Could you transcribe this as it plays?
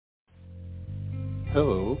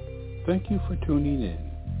Hello, thank you for tuning in.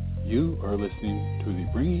 You are listening to the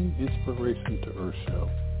Bringing Inspiration to Earth show.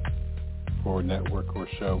 For network or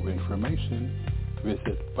show information,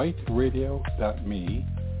 visit biteradio.me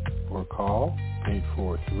or call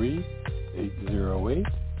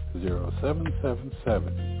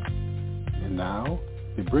 843-808-0777. And now,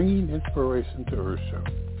 the Bringing Inspiration to Earth show.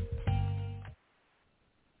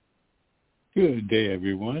 Good day,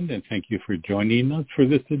 everyone, and thank you for joining us for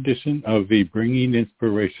this edition of the Bringing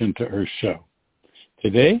Inspiration to Earth show.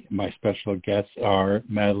 Today, my special guests are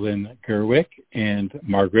Madeline Gerwick and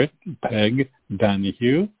Margaret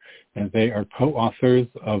Donahue, and they are co-authors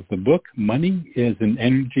of the book, Money is an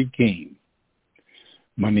Energy Game.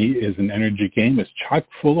 Money is an Energy Game is chock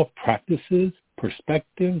full of practices,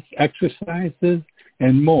 perspectives, exercises,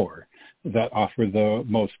 and more that offer the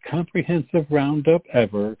most comprehensive roundup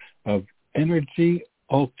ever of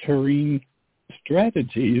energy-altering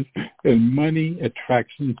strategies and money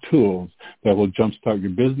attraction tools that will jumpstart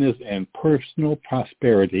your business and personal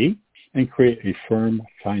prosperity and create a firm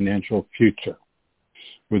financial future.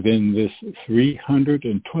 Within this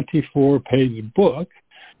 324-page book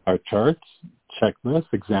are charts,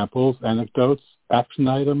 checklists, examples, anecdotes, action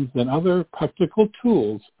items, and other practical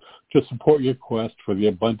tools to support your quest for the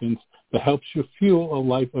abundance that helps you fuel a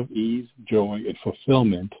life of ease, joy, and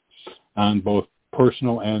fulfillment on both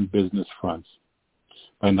personal and business fronts.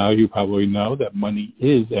 By now you probably know that money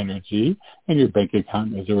is energy, and your bank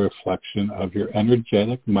account is a reflection of your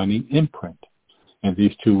energetic money imprint. And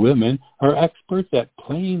these two women are experts at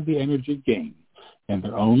playing the energy game in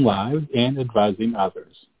their own lives and advising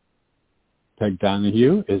others. Peg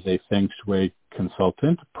Donahue is a Feng Shui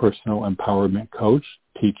consultant, personal empowerment coach,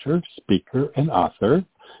 teacher, speaker, and author.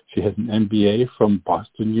 She has an MBA from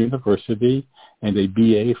Boston University and a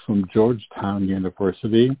BA from Georgetown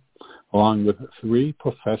University, along with 3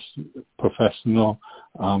 professional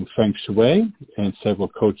Feng Shui and several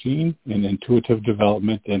coaching and intuitive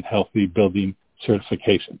development and healthy building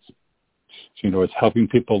certifications. She knows helping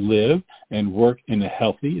people live and work in a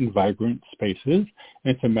healthy and vibrant spaces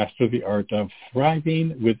and to master the art of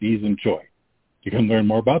thriving with ease and joy. You can learn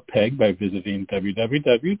more about Peg by visiting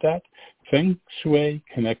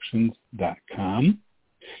www.fengshuiconnections.com.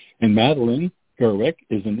 And Madeline Gerwick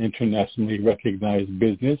is an internationally recognized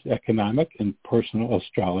business, economic, and personal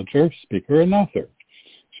astrologer, speaker, and author.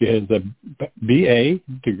 She has a BA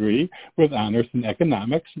degree with honors in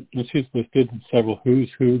economics, and she's listed in several Who's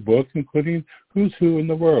Who books, including Who's Who in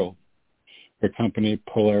the World. Her company,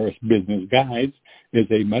 Polaris Business Guides, is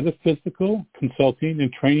a metaphysical consulting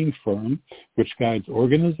and training firm which guides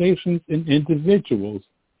organizations and individuals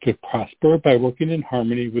to prosper by working in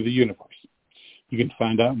harmony with the universe. You can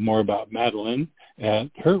find out more about Madeline at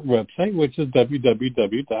her website, which is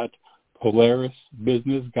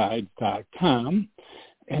www.polarisbusinessguides.com.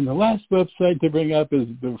 And the last website to bring up is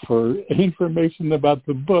for information about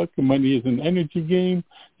the book, Money is an Energy Game.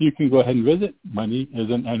 You can go ahead and visit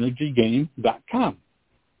moneyisanenergygame.com.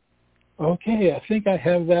 Okay, I think I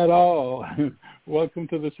have that all. Welcome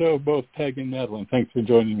to the show, both Peg and Madeline. Thanks for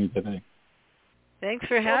joining me today. Thanks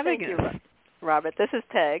for having us. Thank you, Robert. This is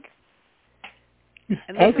Peg.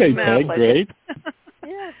 And this Okay, is Peg, great.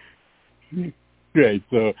 Yeah. Great.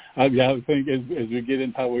 So I think as we get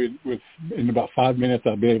in, probably in about 5 minutes,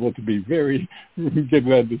 I'll be able to get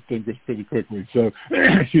that distinguished pretty quickly. So,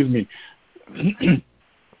 excuse me.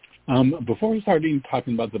 Before we start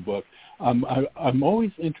talking about the book, I'm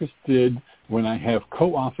always interested when I have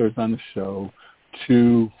co-authors on the show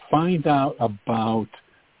to find out about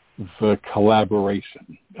the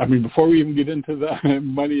collaboration. I mean, before we even get into the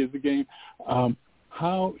money is the game,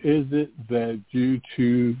 how is it that you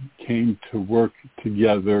two came to work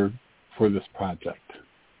together for this project?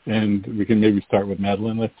 And we can maybe start with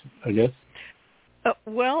Madeline, I guess.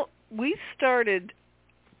 Well, we started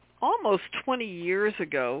almost 20 years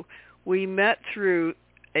ago. We met through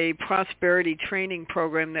a prosperity training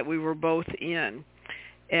program that we were both in.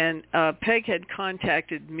 And Peg had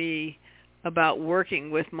contacted me about working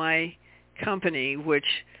with my company,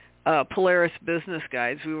 which Polaris Business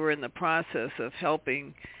Guides. We were in the process of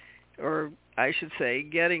helping, or I should say,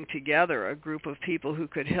 getting together a group of people who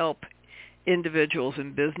could help individuals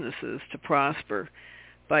and businesses to prosper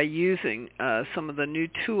by using some of the new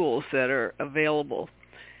tools that are available.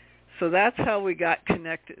 So that's how we got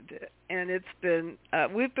connected. And it's been,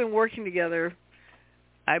 we've been working together,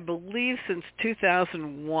 I believe, since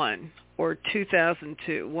 2001 or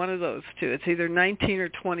 2002, one of those two. It's either 19 or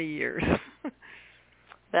 20 years.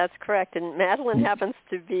 That's correct. And Madeline happens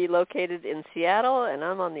to be located in Seattle, and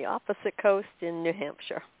I'm on the opposite coast in New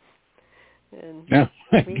Hampshire. And Oh,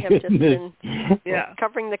 we have just been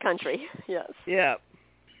covering the country. Yes. Yeah.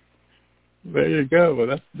 There you go.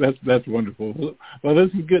 Well, that's wonderful. Well,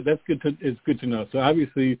 this is good. It's good to know. So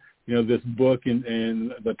obviously, this book and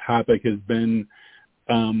the topic has been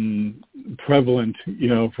prevalent,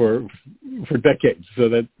 for decades. So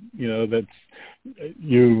that that's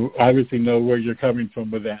you obviously know where you're coming from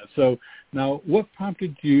with that. So now, what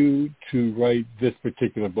prompted you to write this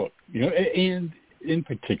particular book? And in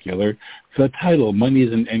particular, the title, "Money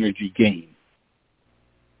is an Energy Game."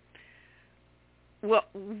 Well,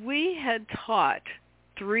 we had taught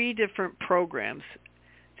 3 different programs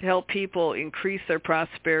to help people increase their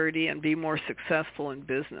prosperity and be more successful in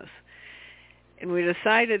business. And we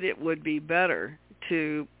decided it would be better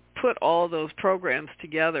to put all those programs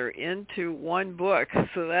together into one book.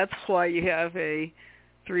 So that's why you have a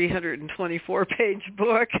 324-page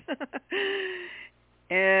book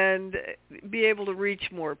and be able to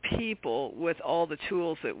reach more people with all the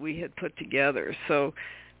tools that we had put together. So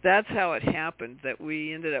that's how it happened that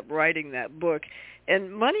we ended up writing that book.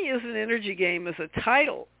 And Money is an Energy Game as a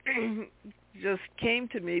title just came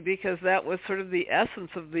to me because that was sort of the essence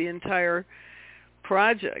of the entire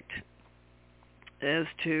project as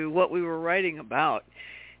to what we were writing about.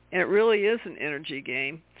 And it really is an energy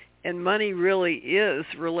game. And money really is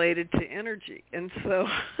related to energy. And so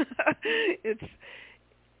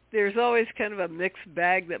there's always kind of a mixed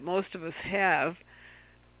bag that most of us have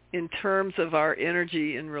in terms of our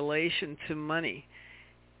energy in relation to money.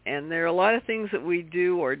 And there are a lot of things that we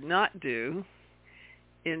do or not do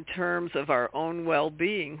in terms of our own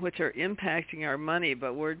well-being, which are impacting our money,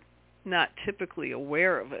 but we're not typically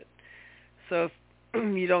aware of it. So if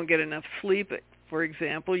you don't get enough sleep, for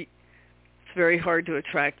example, it's very hard to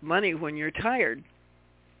attract money when you're tired.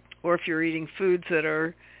 Or if you're eating foods that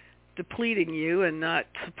are depleting you and not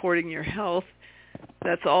supporting your health,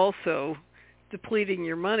 that's also depleting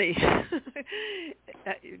your money.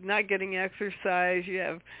 Not getting exercise, you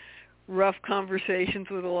have rough conversations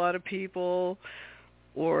with a lot of people,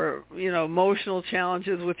 or emotional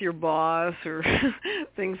challenges with your boss, or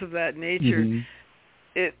things of that nature.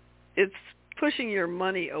 Mm-hmm. It's pushing your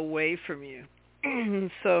money away from you.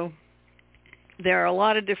 So there are a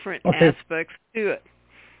lot of different aspects to it.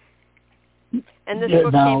 And this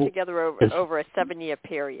book came together over a 7-year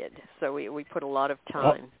period, so we put a lot of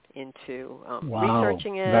time into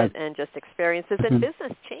researching it and just experiences. And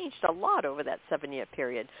business changed a lot over that 7-year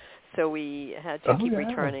period, so we had to keep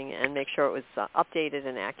returning and make sure it was updated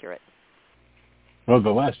and accurate. Well,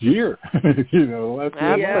 the last year,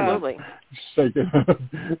 Absolutely.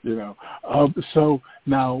 So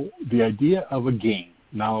now the idea of a game.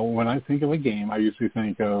 Now, when I think of a game, I usually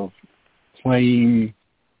think of playing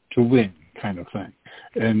to win kind of thing,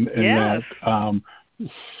 and yes. that.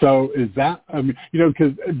 So is that? I mean,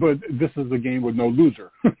 but this is a game with no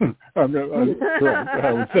loser. I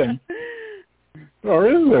would think. Or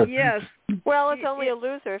is there? Yes. Well, it's only a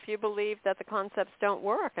loser if you believe that the concepts don't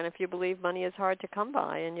work, and if you believe money is hard to come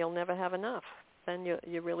by and you'll never have enough. Then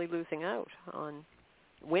you're really losing out on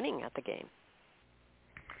winning at the game.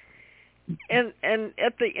 And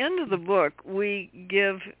at the end of the book, we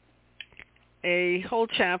give a whole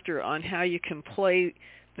chapter on how you can play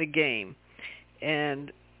the game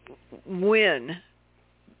and win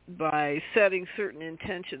by setting certain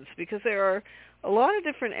intentions, because there are a lot of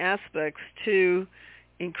different aspects to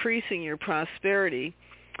increasing your prosperity,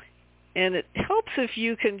 and it helps if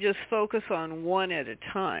you can just focus on one at a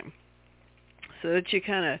time so that you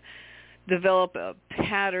kind of develop a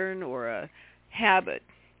pattern or a habit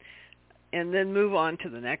and then move on to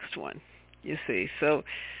the next one, you see. So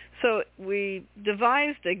we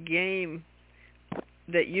devised a game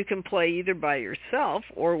that you can play either by yourself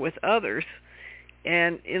or with others.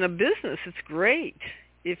 And in a business, it's great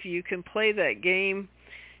if you can play that game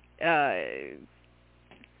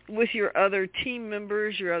with your other team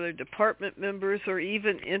members, your other department members, or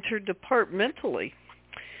even interdepartmentally.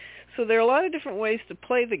 So there are a lot of different ways to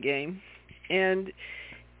play the game, and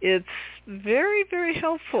it's very, very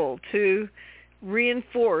helpful to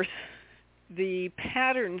reinforce the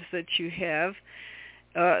patterns that you have,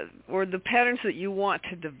 or the patterns that you want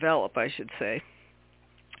to develop, I should say,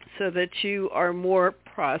 so that you are more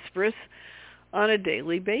prosperous on a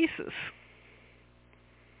daily basis.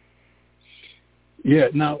 Yeah.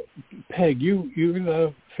 Now, Peg, you're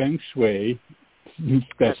the Feng Shui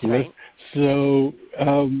specialist. Right. So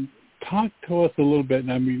talk to us a little bit.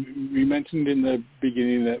 I mean, we mentioned in the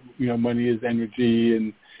beginning that, money is energy,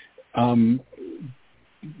 and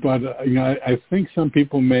but I think some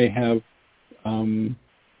people may have a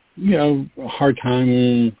hard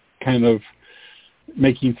time kind of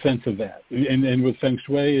making sense of that. And with Feng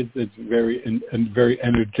Shui, it's very very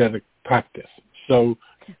energetic practice. So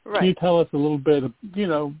can you tell us a little bit of,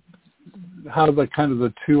 how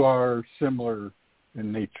the two are similar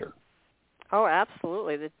in nature? Oh,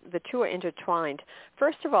 absolutely. The two are intertwined.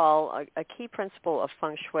 First of all, a key principle of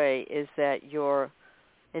Feng Shui is that your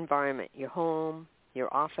environment, your home,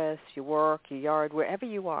 your office, your work, your yard, wherever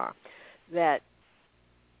you are, that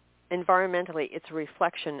environmentally it's a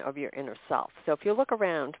reflection of your inner self. So if you look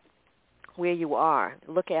around where you are,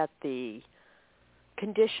 look at the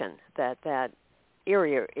condition that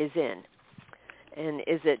area is in. And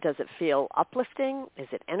does it feel uplifting? Is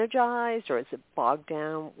it energized, or is it bogged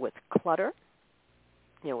down with clutter?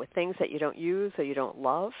 With things that you don't use or you don't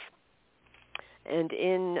love. And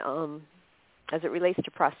as it relates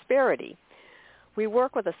to prosperity, we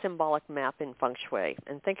work with a symbolic map in Feng Shui,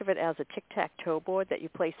 and think of it as a tic-tac-toe board that you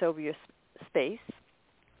place over your space.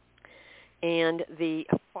 And the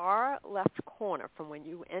far left corner from when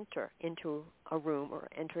you enter into a room or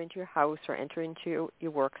enter into your house or enter into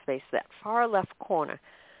your workspace, that far left corner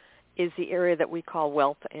is the area that we call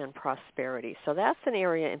wealth and prosperity. So that's an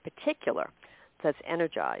area in particular that's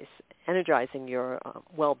energizing your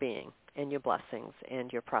well-being and your blessings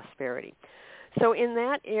and your prosperity. So in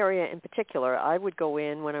that area in particular, I would go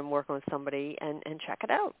in when I'm working with somebody and check it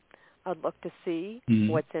out. I'd look to see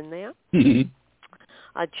what's in there.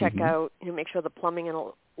 I'd check out, make sure the plumbing and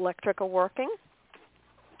electric are working.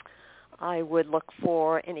 I would look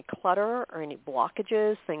for any clutter or any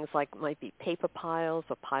blockages, things like might be paper piles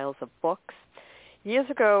or piles of books. Years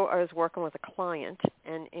ago, I was working with a client,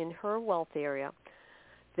 and in her wealth area,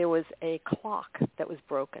 there was a clock that was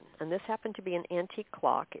broken. And this happened to be an antique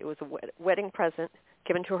clock. It was a wedding present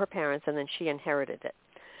given to her parents, and then she inherited it.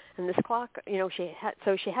 And this clock, she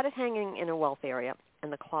had it hanging in her wealth area,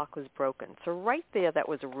 and the clock was broken. So right there, that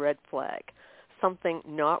was a red flag, something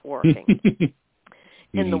not working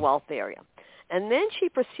in the wealth area. And then she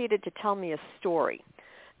proceeded to tell me a story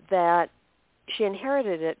that she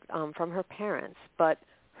inherited it from her parents, but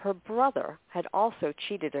her brother had also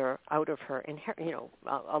cheated her out of her,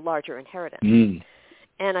 a larger inheritance.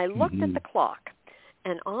 And I looked at the clock,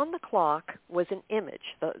 and on the clock was an image.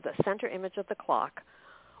 The center image of the clock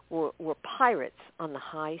were pirates on the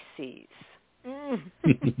high seas.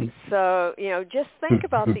 So, just think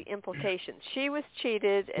about the implications. She was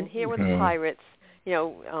cheated, and here were the pirates,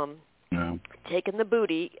 taking the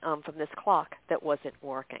booty from this clock that wasn't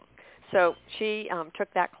working. So she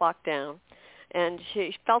took that clock down, and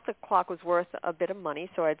she felt the clock was worth a bit of money,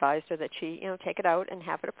 so I advised her that she, take it out and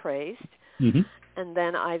have it appraised, and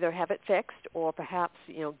then either have it fixed or perhaps,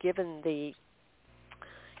 given the,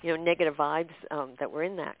 negative vibes that were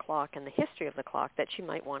in that clock and the history of the clock, that she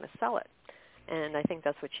might want to sell it. And I think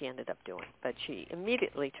that's what she ended up doing. But she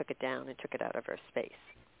immediately took it down and took it out of her space.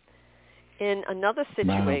 In another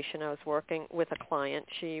situation, I was working with a client.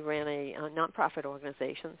 She ran a nonprofit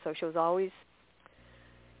organization, so she was always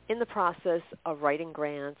in the process of writing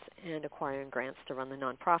grants and acquiring grants to run the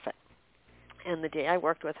nonprofit. And the day I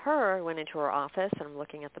worked with her, I went into her office, and I'm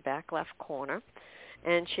looking at the back left corner,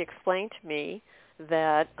 and she explained to me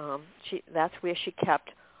that that's where she kept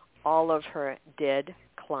all of her dead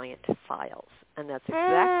client files. And that's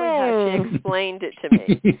exactly how she explained it to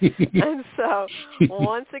me. And so,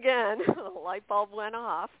 once again, the light bulb went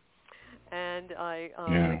off, and I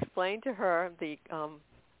explained to her the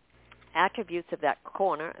attributes of that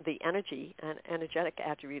corner, the energetic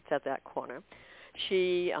attributes of that corner.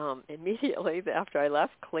 She immediately, after I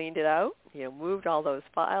left, cleaned it out, moved all those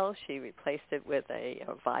files. She replaced it with a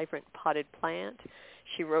vibrant potted plant.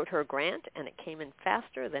 She wrote her grant, and it came in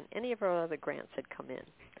faster than any of her other grants had come in.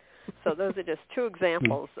 So those are just two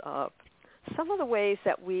examples of some of the ways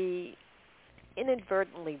that we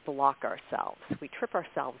inadvertently block ourselves. We trip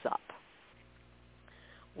ourselves up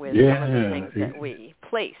with some of the things that we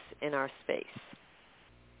place in our space.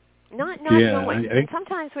 Not knowing. And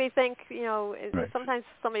sometimes we think, sometimes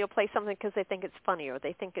somebody will place something because they think it's funny or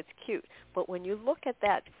they think it's cute. But when you look at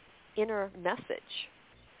that inner message,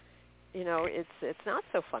 it's not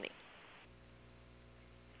so funny.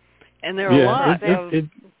 And there are a lot of...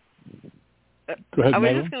 Go ahead, I was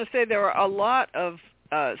Madeline. just going to say there are a lot of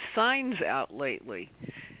signs out lately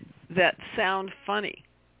that sound funny,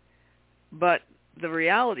 but the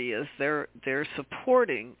reality is they're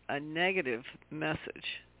supporting a negative message.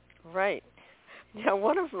 Right. Now,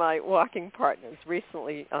 one of my walking partners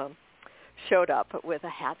recently showed up with a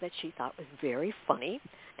hat that she thought was very funny,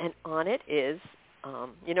 and on it is,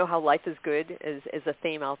 how life is good is a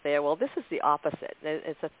theme out there. Well, this is the opposite.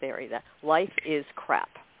 It's a theory that life is crap.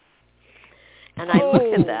 And I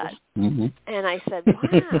looked at that, and I said,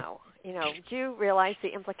 wow, do you realize the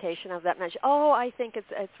implication of that message? Oh, I think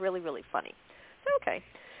it's really, really funny. Okay.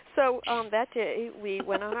 So that day we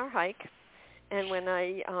went on our hike, and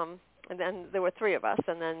and then there were 3 of us,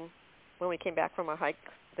 and then when we came back from our hike,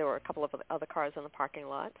 there were a couple of other cars in the parking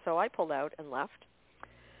lot. So I pulled out and left.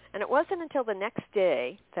 And it wasn't until the next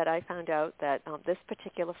day that I found out that this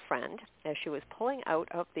particular friend, as she was pulling out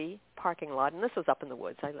of the parking lot, and this was up in the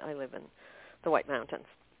woods. I live in the White Mountains.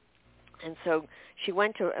 And so she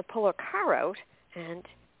went to pull her car out, and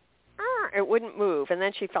it wouldn't move. And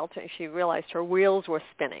then she realized her wheels were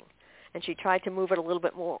spinning. And she tried to move it a little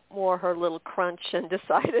bit more her little crunch, and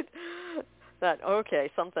decided that,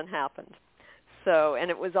 okay, something happened. So, and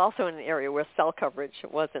it was also in an area where cell coverage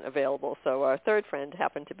wasn't available. So our third friend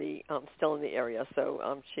happened to be still in the area.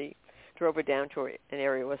 So she drove her down to an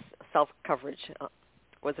area where cell coverage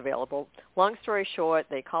was available. Long story short,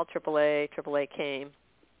 they called AAA. AAA came,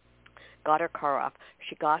 got her car off.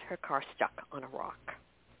 She got her car stuck on a rock.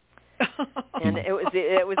 And it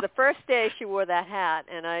was the first day she wore that hat,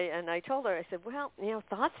 and I told her, I said, well,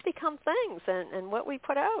 thoughts become things, and what we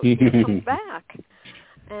put out comes back.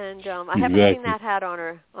 And I haven't seen that hat on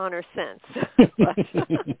her since.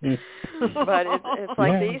 but it's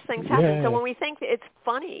like these things happen. Yeah. So when we think it's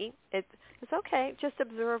funny, it's okay. Just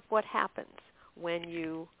observe what happens when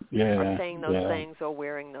you are saying those things or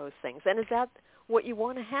wearing those things. And is that what you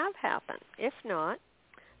want to have happen? If not,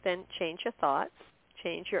 then change your thoughts,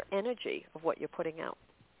 change your energy of what you're putting out.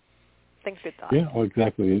 Think good thoughts. Yeah, well,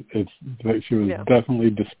 exactly. It's like she was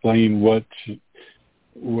definitely displaying what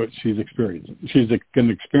she's experiencing. She's going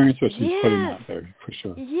to experience what she's putting out there, for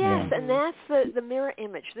sure. Yes, and that's the mirror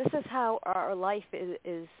image. This is how our life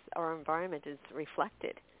is, our environment is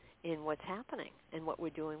reflected in what's happening and what we're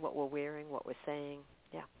doing, what we're wearing, what we're saying.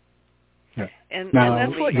 Yeah. And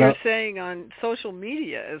that's what you're saying on social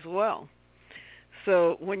media as well.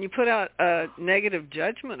 So when you put out a negative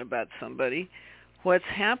judgment about somebody, what's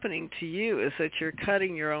happening to you is that you're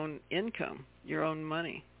cutting your own income, your own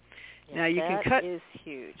money. Yeah, now you can cut. That is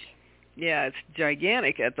huge. Yeah, it's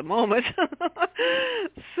gigantic at the moment.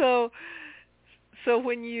 So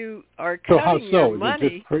when you are cutting your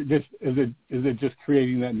money, is it just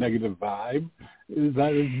creating that negative vibe? Is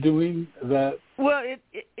that it's doing that? Well,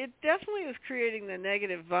 it definitely is creating the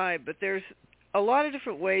negative vibe, but there's a lot of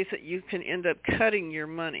different ways that you can end up cutting your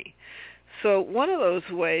money. So one of those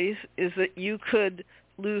ways is that you could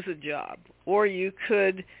lose a job, or you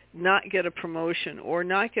could not get a promotion, or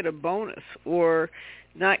not get a bonus, or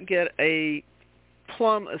not get a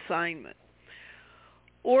plum assignment.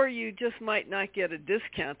 Or you just might not get a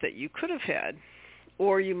discount that you could have had,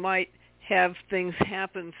 or you might have things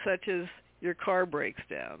happen such as your car breaks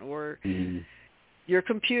down, or your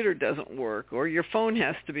computer doesn't work, or your phone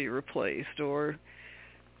has to be replaced, or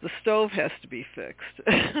the stove has to be fixed.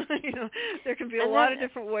 There can be a lot of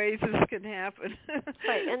different ways this can happen.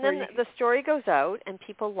 Right, and then the story goes out, and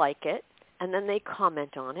people like it, and then they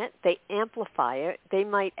comment on it, they amplify it, they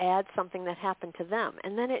might add something that happened to them,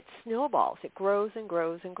 and then it snowballs. It grows and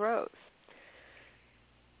grows and grows.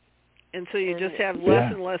 And so you just have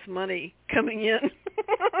less and less money coming in.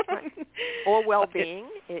 Right. Or well-being,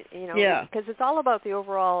 because it's all about your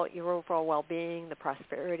overall well-being, the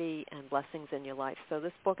prosperity and blessings in your life. So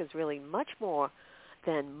this book is really much more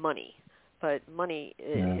than money, but money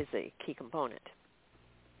is a key component.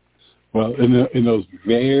 Well, in those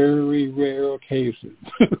very rare cases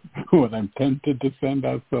when I'm tempted to send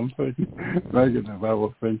out something negative, I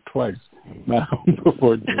will think twice now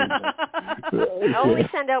before doing that. Only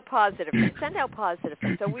send out positive things. Send out positive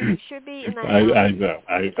things. So we should be in that. I know.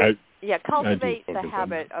 Cultivate the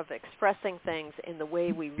habit of expressing things in the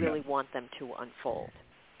way we really want them to unfold,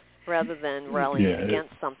 rather than rallying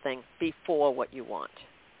against something before what you want.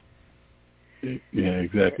 Yeah,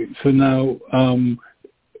 exactly. So now,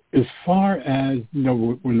 as far as,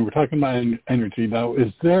 when we're talking about energy now,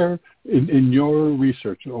 is there, in your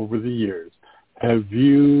research over the years,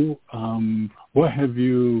 what have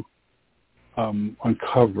you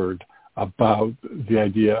uncovered about the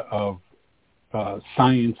idea of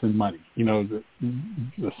science and money?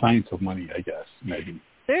 The science of money, I guess, maybe.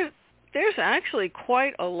 There's actually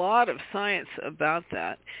quite a lot of science about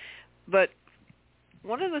that. But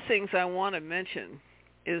one of the things I want to mention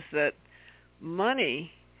is that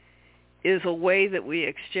money is a way that we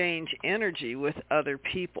exchange energy with other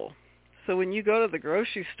people. So when you go to the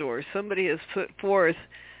grocery store, somebody has put forth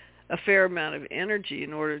a fair amount of energy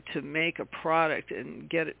in order to make a product and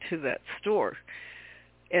get it to that store.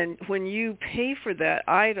 And when you pay for that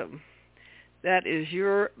item, that is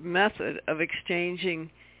your method of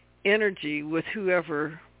exchanging energy with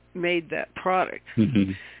whoever made that product.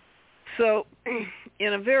 Mm-hmm. So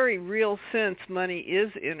in a very real sense, money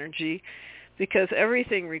is energy, because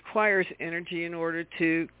everything requires energy in order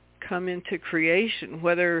to come into creation,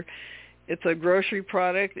 whether it's a grocery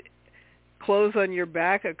product, clothes on your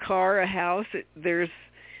back, a car, a house. There's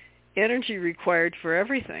energy required for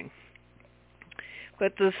everything.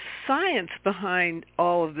 But the science behind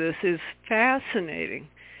all of this is fascinating.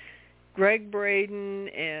 Greg Braden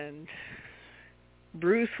and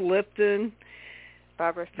Bruce Lipton,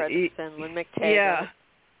 Barbara Fredrickson, Lynn McTaggart. Yeah,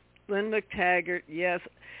 Lynn McTaggart, yes.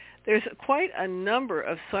 There's quite a number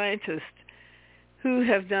of scientists who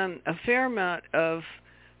have done a fair amount of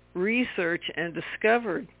research and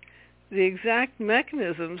discovered the exact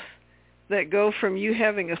mechanisms that go from you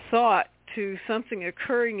having a thought to something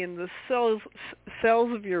occurring in the cells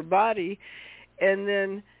of your body and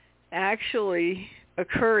then actually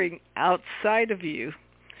occurring outside of you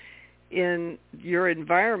in your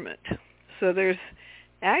environment. So there's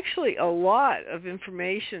actually a lot of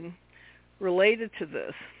information related to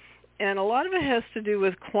this. And a lot of it has to do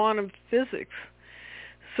with quantum physics.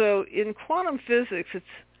 So in quantum physics, it's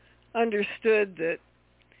understood that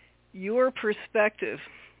your perspective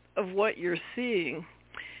of what you're seeing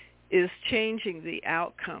is changing the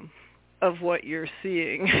outcome of what you're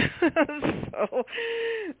seeing. So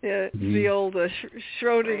the old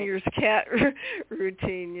Schrodinger's cat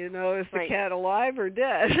routine, is the cat alive or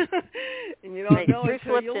dead? And you don't know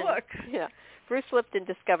until you look. Yeah. Bruce Lipton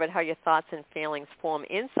discovered how your thoughts and feelings form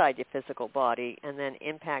inside your physical body and then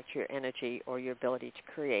impact your energy or your ability to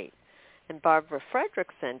create. And Barbara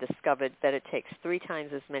Fredrickson discovered that it takes 3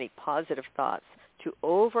 times as many positive thoughts to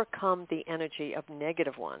overcome the energy of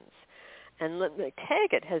negative ones. And Lynn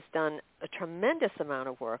McTaggart has done a tremendous amount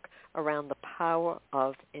of work around the power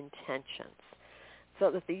of intentions, so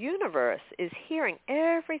that the universe is hearing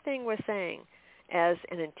everything we're saying as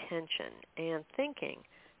an intention and thinking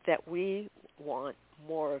that we want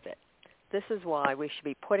more of it. This is why we should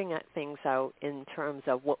be putting things out in terms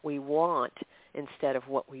of what we want instead of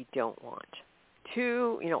what we don't want.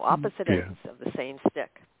 2, opposite ends of the same stick.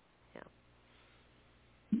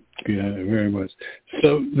 Yeah, very much.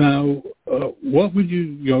 So now, what would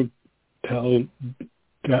you tell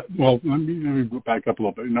that? Well, let me go back up a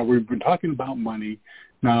little bit. Now, we've been talking about money.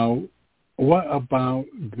 Now, what about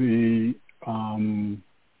the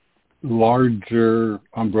larger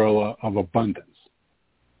umbrella of abundance?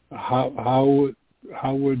 How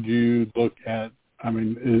would you look at? I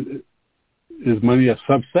mean, is money a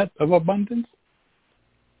subset of abundance?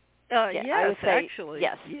 Yes, actually.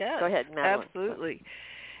 Yes. Go ahead, Madeline. Absolutely.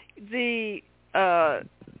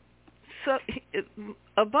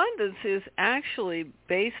 Abundance is actually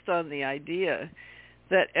based on the idea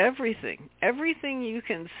that everything you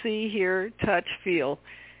can see, hear, touch, feel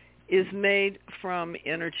is made from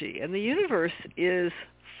energy. And the universe is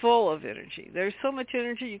full of energy. There's so much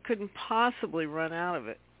energy you couldn't possibly run out of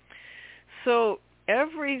it. So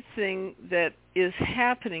everything that is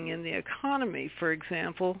happening in the economy, for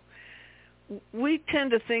example, we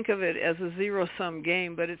tend to think of it as a zero-sum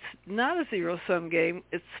game, but it's not a zero-sum game.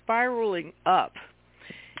 It's spiraling up.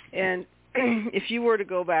 And if you were to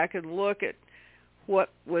go back and look at what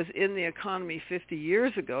was in the economy 50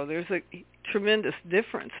 years ago, there's a tremendous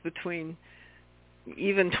difference between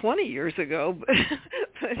even 20 years ago, but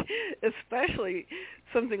especially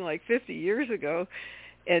something like 50 years ago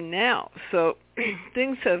and now. So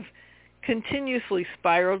things have continuously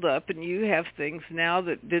spiraled up, and you have things now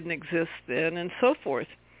that didn't exist then, and so forth.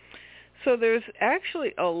 So there's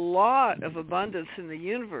actually a lot of abundance in the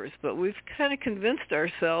universe, but we've kind of convinced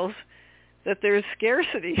ourselves that there's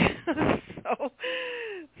scarcity.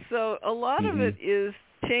 So a lot of it is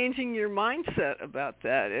changing your mindset about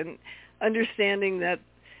that and understanding that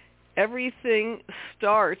everything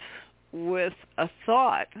starts with a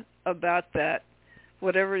thought about that,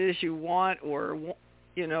 whatever it is you want or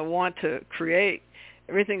want to create.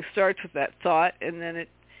 Everything starts with that thought, and then it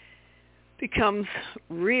becomes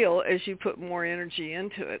real as you put more energy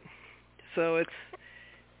into it. So it's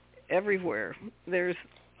everywhere. There's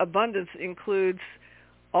abundance includes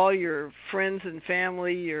all your friends and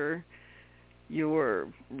family, your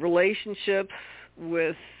relationships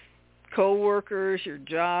with coworkers, your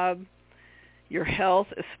job, your health,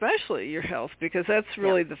 especially your health, because that's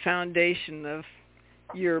really the foundation of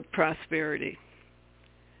your prosperity.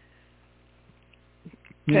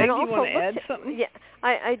 Peg, you want to add something? Yeah,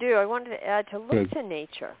 I do. I wanted to add to look to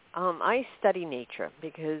nature. I study nature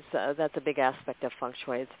because that's a big aspect of feng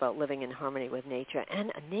shui. It's about living in harmony with nature,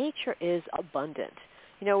 and nature is abundant.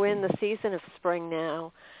 We're in the season of spring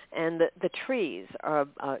now, and the trees are,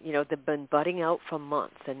 they've been budding out for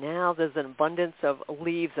months, and now there's an abundance of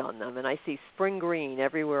leaves on them, and I see spring green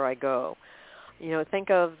everywhere I go. Think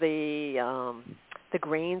of the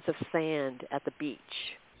grains of sand at the beach.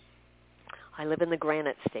 I live in the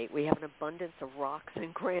granite state. We have an abundance of rocks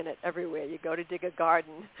and granite everywhere. You go to dig a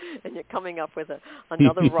garden, and you're coming up with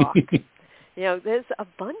another rock. There's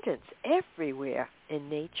abundance everywhere in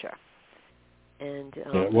nature. And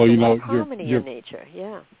harmony in nature.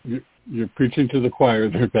 Yeah. You're preaching to the choir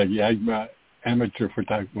there, Peggy. I'm amateur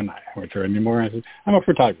photographer. Well, not amateur anymore. I'm a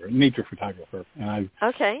photographer, nature photographer, and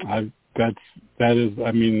that's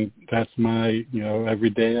my every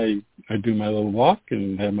day I do my little walk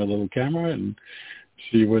and have my little camera and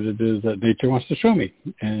see what it is that nature wants to show me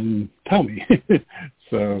and tell me.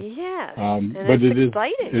 So yeah, but it is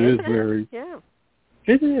exciting. It is very yeah.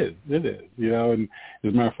 It is, and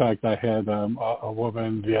as a matter of fact, I had a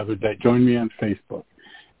woman the other day join me on Facebook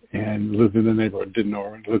and lived in the neighborhood, didn't know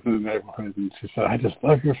her, lived in the neighborhood, and she said, I just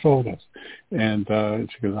love your photos. And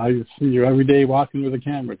she goes, I see you every day walking with a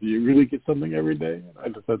camera. Do you really get something every day? And I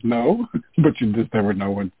just said, no, but you just never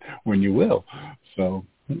know when you will. So,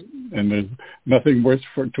 and there's nothing worse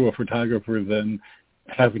to a photographer than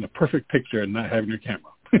having a perfect picture and not having your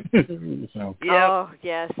camera. So. Yep. Oh,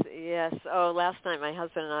 yes. Oh, last night my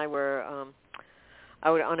husband and I were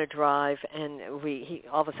out on a drive, and he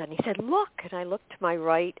all of a sudden he said, look, and I looked to my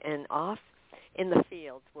right, and off in the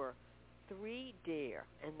fields were 3 deer,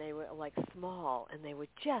 and they were like small, and they were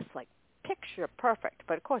just like picture perfect.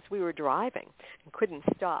 But of course we were driving and couldn't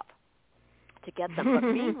stop to get them. But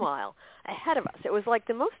meanwhile, ahead of us, it was like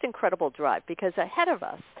the most incredible drive, because ahead of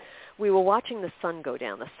us we were watching the sun go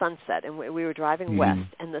down, the sunset, and we were driving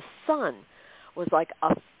west, and the sun was like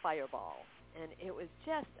a fireball, and it was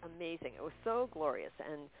just amazing. It was so glorious,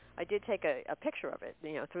 and I did take a picture of it,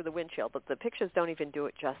 through the windshield, but the pictures don't even do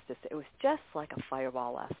it justice. It was just like a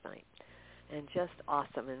fireball last night, and just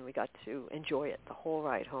awesome, and we got to enjoy it the whole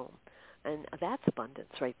ride home. And that's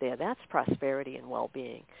abundance right there. That's prosperity and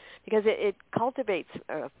well-being, because it cultivates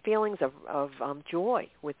feelings of joy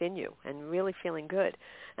within you and really feeling good.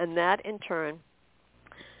 And that, in turn,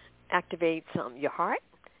 activates your heart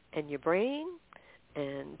and your brain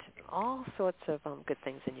and all sorts of good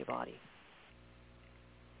things in your body.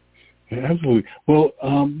 Yeah, absolutely. Well,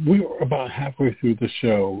 we were about halfway through the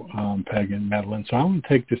show, Peg and Madeline, so I want to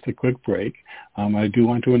take just a quick break. I do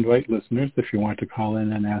want to invite listeners, if you want to call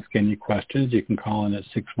in and ask any questions, you can call in at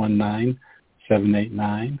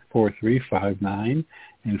 619-789-4359.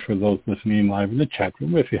 And for those listening live in the chat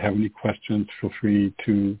room, if you have any questions, feel free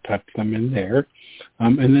to type them in there.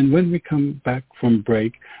 And then when we come back from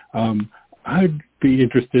break, I'd be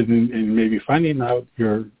interested in maybe finding out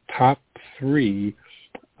your top 3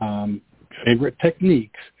 favorite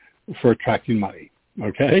techniques for attracting money.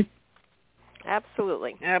 Okay?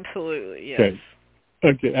 Absolutely, yes.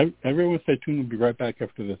 Okay. Everyone stay tuned. We'll be right back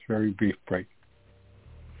after this very brief break.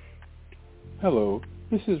 Hello,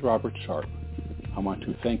 this is Robert Sharp. I want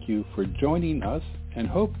to thank you for joining us and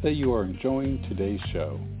hope that you are enjoying today's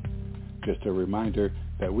show. Just a reminder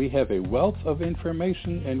that we have a wealth of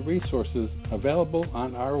information and resources available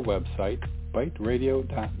on our website,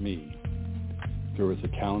 biteradio.me. There is a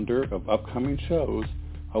calendar of upcoming shows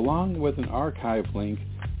along with an archive link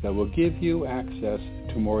that will give you access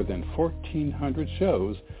to more than 1,400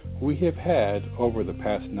 shows we have had over the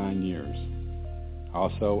past 9 years.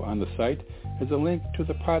 Also on the site is a link to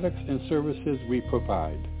the products and services we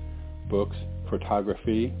provide: books,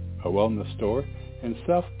 photography, a wellness store, and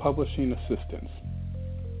self-publishing assistance.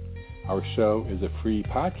 Our show is a free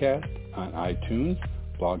podcast on iTunes,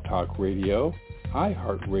 Blog Talk Radio,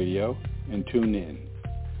 iHeartRadio, and TuneIn.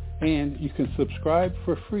 And you can subscribe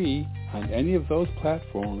for free on any of those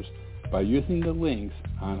platforms by using the links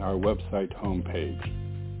on our website homepage.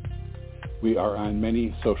 We are on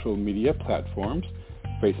many social media platforms,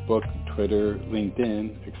 Facebook, Twitter,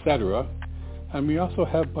 LinkedIn, etc. And we also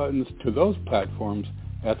have buttons to those platforms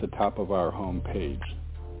at the top of our homepage.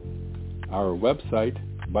 Our website,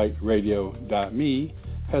 biteradio.me,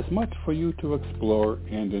 has much for you to explore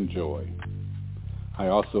and enjoy. I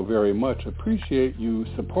also very much appreciate you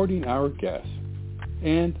supporting our guests,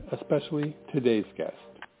 and especially today's guest.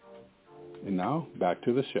 And now, back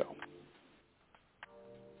to the show.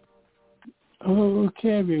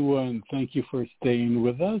 Okay, everyone. Thank you for staying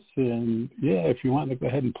with us. And, if you want to go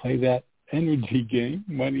ahead and play that energy game,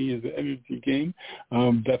 Money is an Energy Game,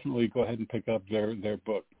 definitely go ahead and pick up their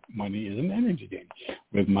book, Money is an Energy Game,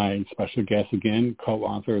 with my special guests again,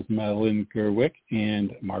 co-authors Madeline Gerwick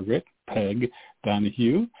and Margaret Peg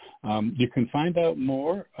Donahue. You can find out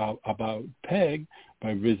more about Peg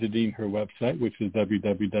by visiting her website, which is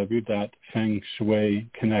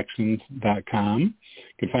www.fengshuiconnections.com. You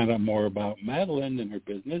can find out more about Madeline and her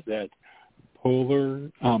business at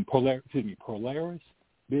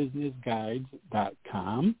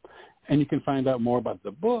PolarisBusinessGuides.com. And you can find out more about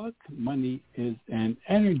the book, Money is an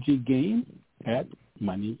Energy Game, at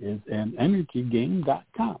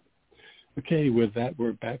moneyisanenergygame.com. Okay, with that,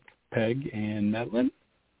 we're back, Peg and Madeline.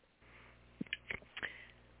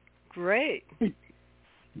 Great.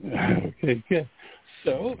 Okay, good.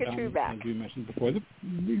 So, as we mentioned before,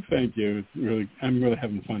 thank you. I'm really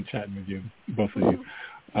having fun chatting with you, both of you.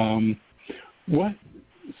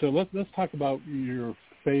 So let's talk about your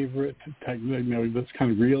favorite technique. Let's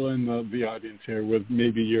kind of reel in the audience here with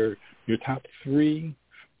maybe your top three.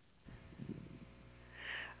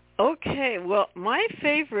 Okay, well, my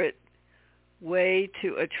favorite way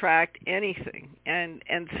to attract anything, and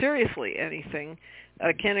seriously anything,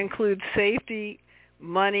 can include safety,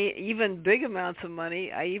 money, even big amounts of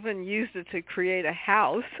money. I even used it to create a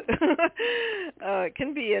house. It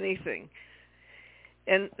can be anything.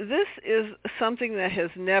 And this is something that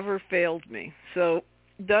has never failed me. So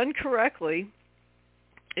done correctly,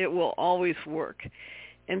 it will always work.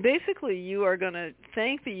 And basically you are going to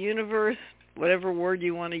thank the universe, whatever word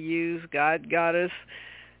you want to use, God, Goddess,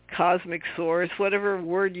 cosmic source, whatever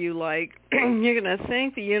word you like. You're going to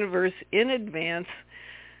thank the universe in advance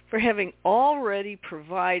for having already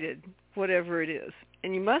provided whatever it is.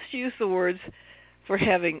 And you must use the words for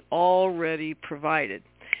having already provided.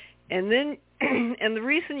 And then, and the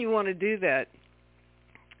reason you want to do that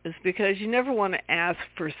is because you never want to ask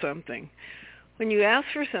for something. When you ask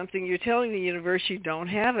for something, you're telling the universe you don't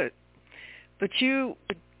have it. But you,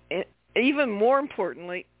 even more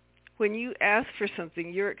importantly, when you ask for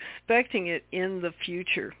something, you're expecting it in the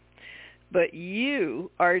future. But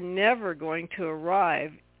you are never going to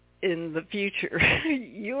arrive in the future.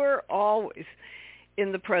 You're always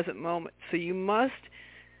in the present moment. So you must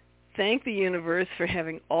thank the universe for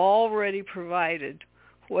having already provided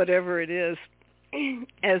whatever it is,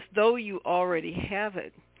 as though you already have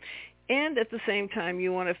it. And at the same time,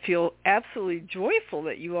 you want to feel absolutely joyful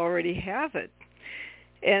that you already have it.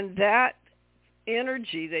 And that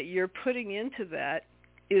energy that you're putting into that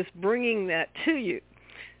is bringing that to you.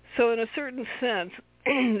 So in a certain sense,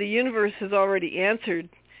 the universe has already answered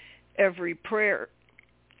every prayer,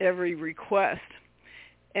 every request.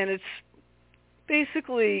 And it's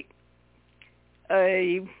basically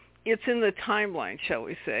it's in the timeline, shall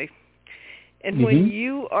we say. And when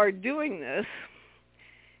you are doing this,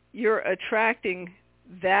 you're attracting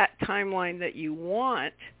that timeline that you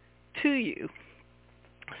want to you.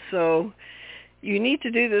 So you need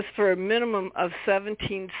to do this for a minimum of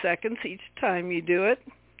 17 seconds each time you do it.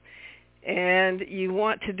 And you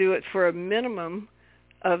want to do it for a minimum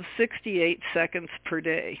of 68 seconds per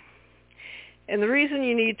day. And the reason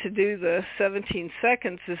you need to do the 17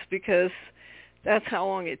 seconds is because that's how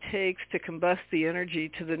long it takes to combust the energy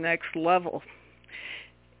to the next level.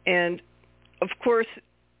 And, of course,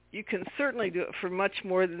 you can certainly do it for much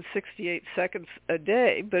more than 68 seconds a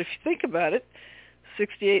day. But if you think about it,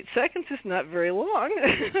 68 seconds is not very long.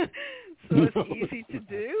 So it's easy to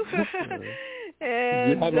do.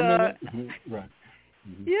 And right.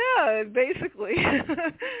 Yeah, basically.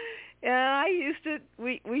 And I used it,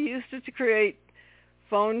 we used it to create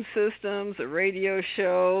phone systems, a radio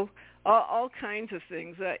show, all kinds of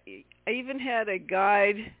things. I even had a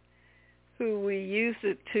guide who we used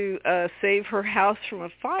it to save her house from a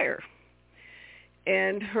fire.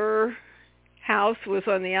 And her house was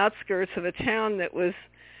on the outskirts of a town that was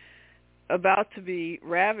about to be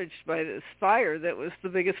ravaged by this fire that was the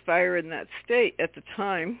biggest fire in that state at the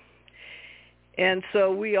time. And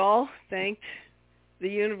so we all thanked the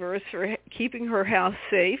universe for keeping her house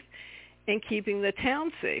safe and keeping the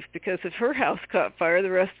town safe, because if her house caught fire, the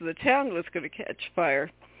rest of the town was going to catch fire.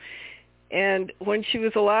 And when she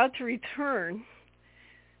was allowed to return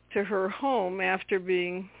to her home after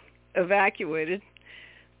being evacuated,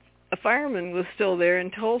 a fireman was still there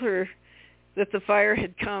and told her that the fire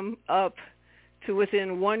had come up to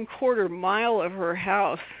within 1/4 mile of her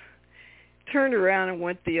house, turned around and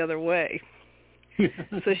went the other way.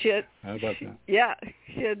 So she had, how about that?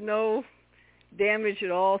 She had no damage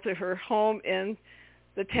at all to her home, and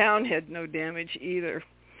the town had no damage either.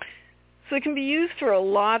 So it can be used for a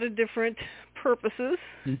lot of different purposes.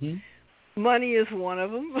 Money is one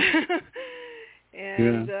of them.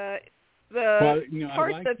 And the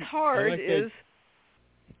part that's hard is...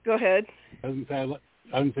 Go ahead. I was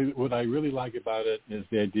going to say what I really like about it is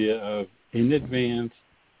the idea of in advance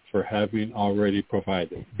for having already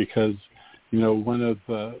provided, because one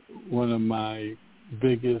of my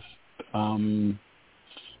biggest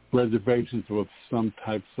reservations with some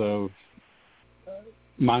types of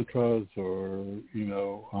mantras or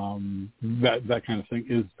that kind of thing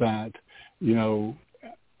is that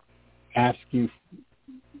asking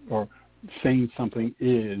or saying something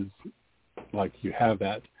is like you have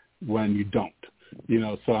that when you don't.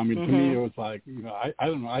 So I mean, to me, it was like, I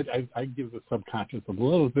don't know. I give the subconscious a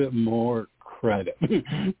little bit more credit,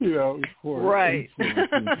 for right.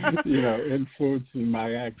 influencing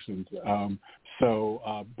my actions.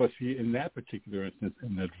 But see, in that particular instance,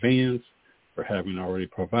 in advance, or having already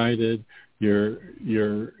provided,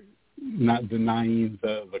 you're not denying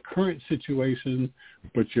the current situation,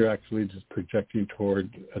 but you're actually just projecting toward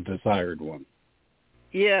a desired one.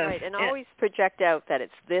 Yes. Right, and always project out that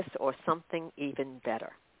it's this or something even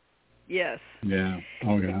better. Yes. Yeah.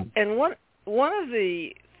 Oh, yeah. And one of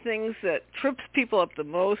the things that trips people up the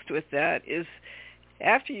most with that is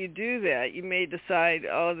after you do that, you may decide,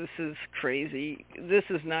 oh, this is crazy. This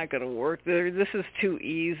is not going to work. This is too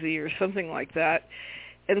easy or something like that.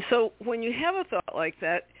 And so when you have a thought like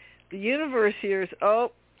that, the universe hears,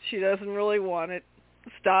 oh, she doesn't really want it.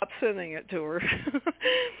 Stop sending it to her.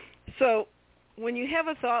 So when you have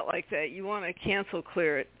a thought like that, you want to cancel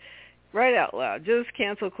clear it right out loud. Just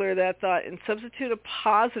cancel clear that thought and substitute a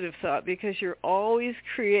positive thought, because you're always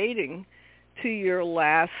creating to your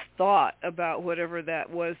last thought about whatever that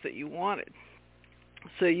was that you wanted.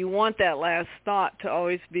 So you want that last thought to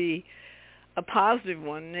always be a positive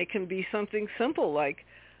one. And it can be something simple like,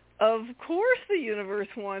 of course the universe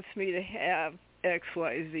wants me to have X,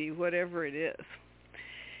 Y, Z, whatever it is.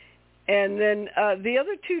 And then the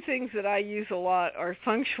other two things that I use a lot are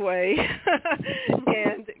feng shui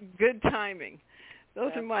and good timing.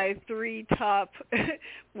 Those are my three top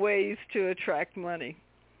ways to attract money.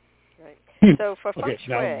 Right. So for feng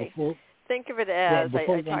shui, think of it as,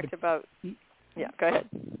 I talked about, go ahead.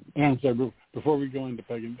 And so before we go into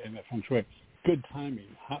pegging and feng shui, good timing,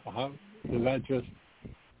 how does that just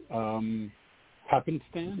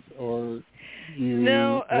happenstance, or you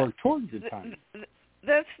work toward good timing?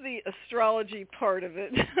 That's the astrology part of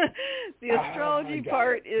it. The astrology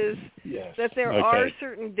part is that there are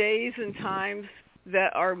certain days and times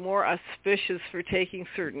that are more auspicious for taking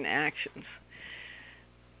certain actions.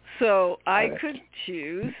 So I could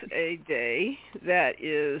choose a day that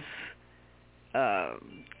is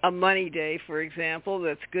a money day, for example,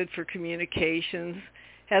 that's good for communications,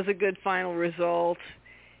 has a good final result,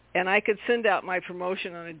 and I could send out my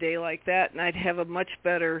promotion on a day like that, and I'd have a much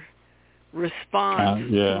better response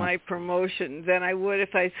to my promotion than I would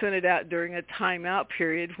if I sent it out during a timeout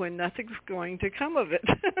period when nothing's going to come of it.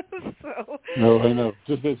 So. No, I know.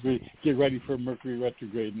 Just as we get ready for Mercury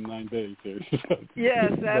retrograde in 9 days.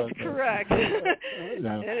 Yes, that's correct. And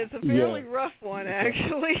it's a fairly rough one,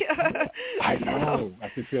 actually. I know. I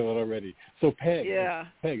can feel it already. So, Peg,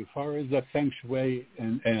 as far as the feng shui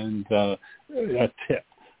and a tip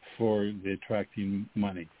for the attracting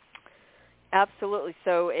money. Absolutely.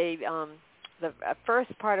 So the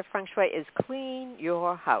first part of feng shui is clean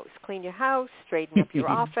your house. Clean your house, straighten up your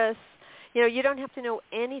office. You don't have to know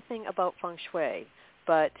anything about feng shui,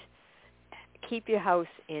 but keep your house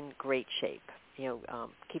in great shape.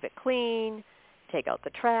 Keep it clean, take out the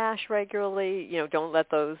trash regularly. Don't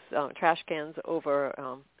let those trash cans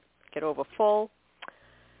get over full.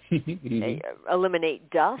 Eliminate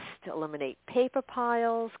dust, eliminate paper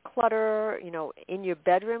piles, clutter. In your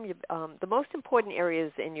bedroom, the most important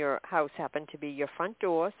areas in your house happen to be your front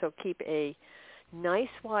door, so keep a nice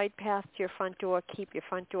wide path to your front door. Keep your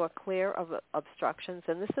front door clear of obstructions,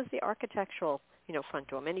 and this is the architectural front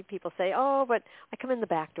door. Many people say, oh, but I come in the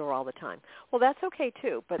back door all the time. Well, that's okay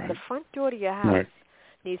too, but the front door to your house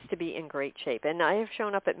needs to be in great shape. And I have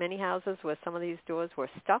shown up at many houses where some of these doors were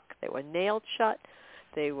stuck. They were nailed shut.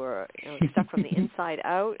 They were stuck from the inside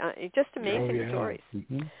out. Just amazing stories.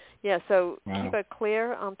 Mm-hmm. Yeah, so keep a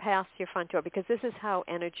clear path to your front door, because this is how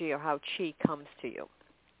energy or how chi comes to you.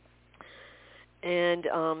 And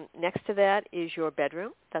next to that is your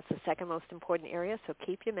bedroom. That's the second most important area, so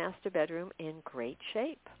keep your master bedroom in great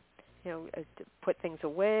shape. Put things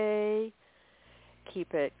away,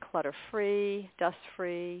 keep it clutter-free,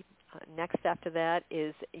 dust-free. Next after that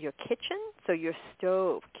is your kitchen, so your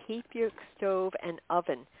stove. Keep your stove and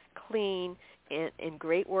oven clean and in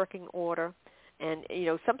great working order. And,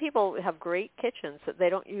 some people have great kitchens that they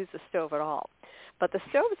don't use the stove at all. But the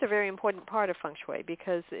stove is a very important part of feng shui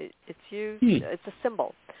because it's used, it's a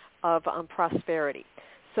symbol of prosperity.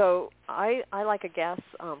 So I like a gas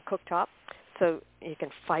cooktop, so you can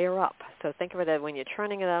fire up. So think of it as when you're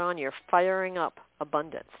turning it on, you're firing up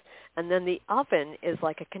abundance. And then the oven is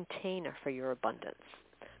like a container for your abundance,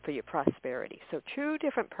 for your prosperity. So two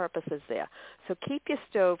different purposes there. So keep your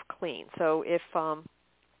stove clean. So if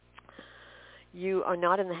you are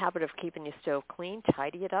not in the habit of keeping your stove clean,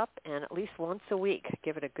 tidy it up, and at least once a week,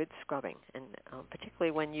 give it a good scrubbing. And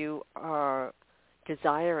particularly when you are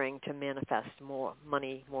desiring to manifest more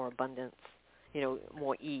money, more abundance,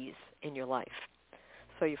 more ease in your life.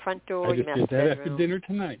 So your front door, your master bedroom. I just did that after dinner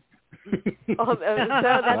tonight. So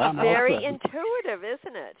that's very intuitive,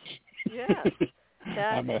 isn't it? Yes.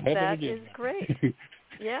 That is great.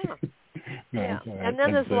 Yeah. Yeah. And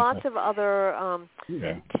then there's lots of other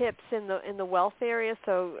tips in the wealth area.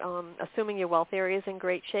 So assuming your wealth area is in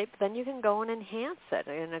great shape, then you can go and enhance it.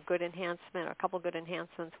 And a couple good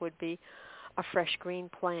enhancements would be a fresh green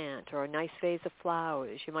plant or a nice vase of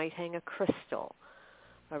flowers. You might hang a crystal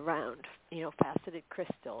around, faceted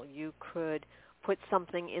crystal. You could put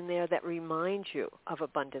something in there that reminds you of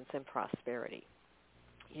abundance and prosperity.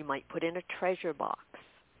 You might put in a treasure box.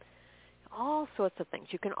 All sorts of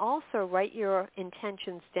things. You can also write your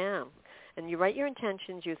intentions down. And you write your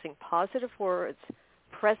intentions using positive words,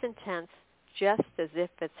 present tense, just as if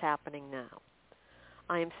it's happening now.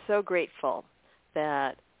 I am so grateful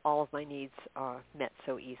that all of my needs are met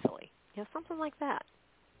so easily. Something like that.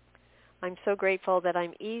 I'm so grateful that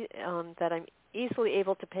I'm easily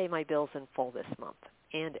able to pay my bills in full this month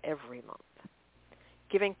and every month.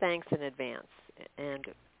 Giving thanks in advance and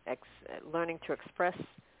learning to express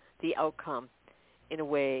the outcome in a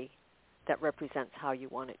way that represents how you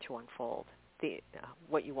want it to unfold,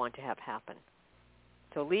 what you want to have happen.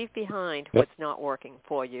 So leave behind what's not working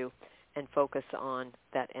for you and focus on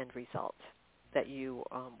that end result that you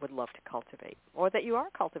would love to cultivate, or that you are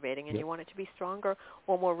cultivating and you want it to be stronger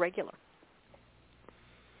or more regular.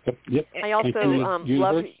 Yep. I also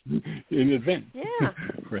love in advance. Yeah.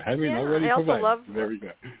 For having already I also provided. love Very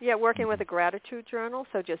good. working with a gratitude journal.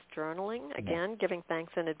 So just journaling again, giving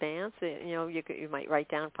thanks in advance. You might write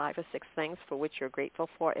down 5 or 6 things for which you're grateful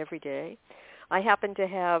for every day. I happen to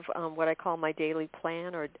have what I call my daily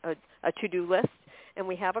plan, or a to-do list, and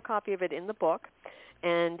we have a copy of it in the book.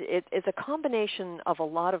 And it is a combination of a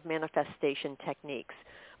lot of manifestation techniques.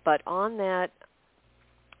 But on that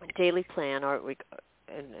daily plan,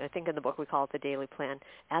 and I think in the book we call it the daily plan,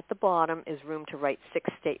 at the bottom is room to write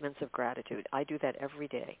 6 statements of gratitude. I do that every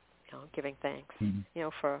day, giving thanks,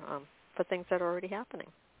 for things that are already happening.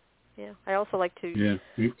 Yeah. I also like to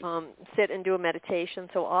sit and do a meditation.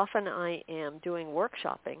 So often I am doing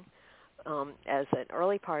workshopping as an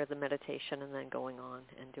early part of the meditation, and then going on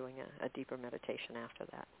and doing a deeper meditation after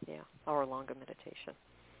that, or a longer meditation.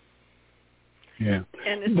 Yeah.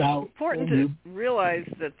 And it's important to realize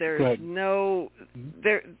that there's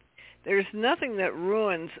there's nothing that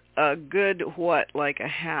ruins a good what like a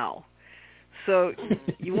how. So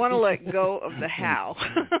you want to let go of the how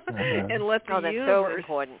and let the universe. So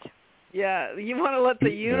important. Yeah, you want to let the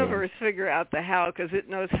universe figure out the how, because it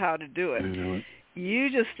knows how to do it. You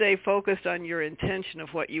just stay focused on your intention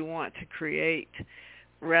of what you want to create,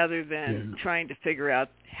 rather than trying to figure out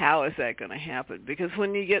how is that going to happen. Because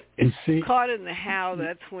when you get caught in the how,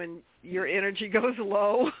 that's when your energy goes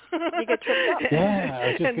low. You get tripped up.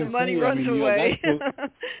 And the money runs away.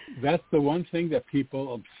 That's the one thing that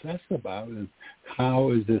people obsess about, is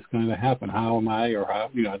how is this going to happen? How am I, or how?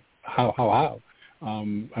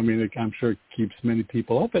 I'm sure it keeps many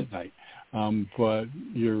people up at night. But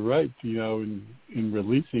you're right, in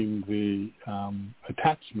releasing the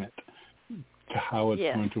attachment to how it's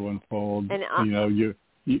going to unfold, and you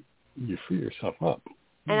free yourself up.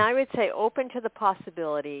 And I would say open to the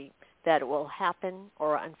possibility that it will happen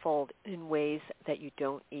or unfold in ways that you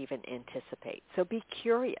don't even anticipate. So be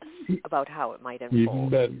curious about how it might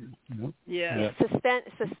unfold. Even better.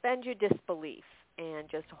 Suspend your disbelief and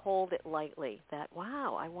just hold it lightly, that,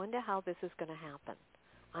 wow, I wonder how this is going to happen.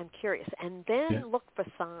 I'm curious. And then look for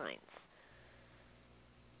signs.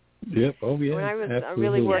 Yep. Oh, yeah. When I was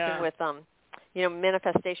really working with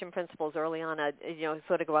manifestation principles early on, I'd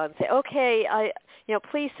sort of go out and say, okay,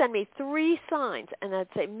 please send me 3 signs, and I'd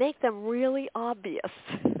say, make them really obvious.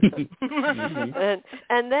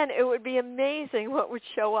 and then it would be amazing what would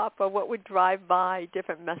show up, or what would drive by,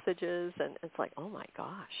 different messages, and it's like, oh my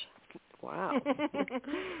gosh, wow.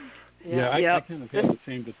 I kind of have the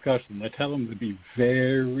same discussion. I tell them to be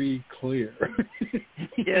very clear.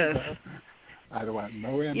 Yes. I don't want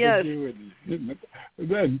no ambiguity.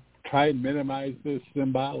 Then try and minimize the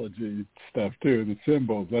symbology stuff too, the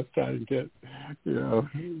symbols. Let's try and get,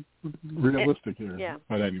 realistic here. Yeah.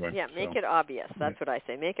 But anyway. Yeah, make it obvious. That's what I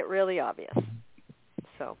say. Make it really obvious.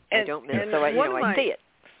 So I don't miss. So I see it.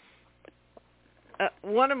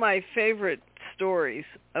 One of my favorite stories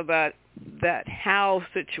about that how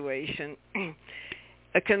situation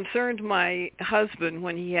concerned my husband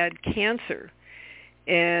when he had cancer.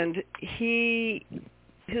 And he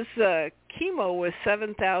his chemo was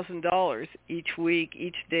 $7,000 each week,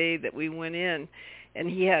 each day that we went in, and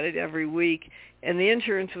he had it every week. And the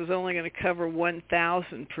insurance was only going to cover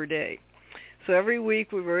 $1,000 per day. So every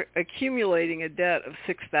week we were accumulating a debt of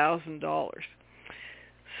 $6,000.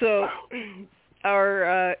 So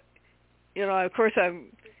our, of course I'm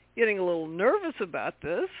getting a little nervous about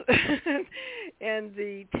this. And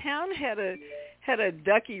the town had a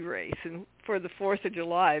ducky race for the 4th of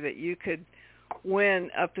July that you could win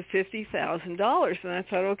up to $50,000. And I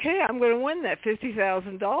thought, okay, I'm going to win that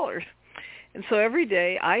 $50,000. And so every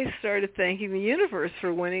day I started thanking the universe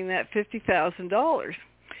for winning that $50,000.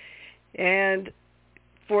 And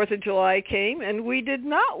 4th of July came, and we did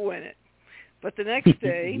not win it. But the next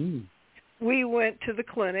day, we went to the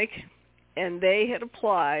clinic, and they had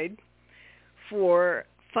applied for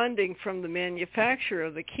funding from the manufacturer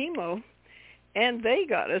of the chemo, and they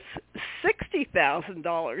got us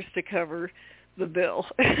 $60,000 to cover the bill.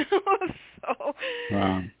 So,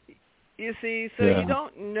 wow. You see, you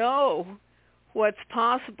don't know what's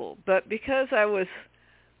possible. But because I was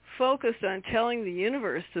focused on telling the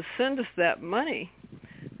universe to send us that money,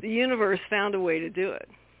 the universe found a way to do it.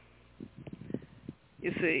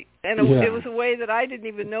 You see, and it was a way that I didn't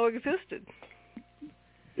even know existed.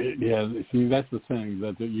 See, that's the thing,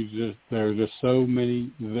 that there are just so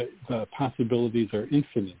many, the possibilities are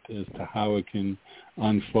infinite as to how it can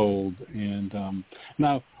unfold. And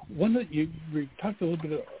now, one that we talked a little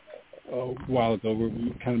bit a while ago, where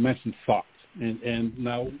we kind of mentioned thoughts. And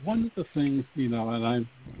now one of the things, and I'm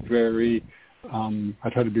very, I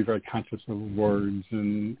try to be very conscious of words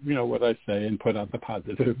and, what I say and put out the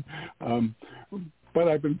positive. But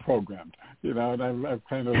I've been programmed, and I've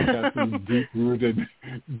kind of got some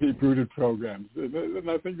deep-rooted programs. And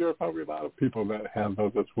I think there are probably a lot of people that have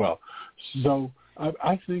those as well. So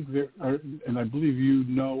I think there are, and I believe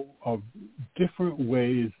of different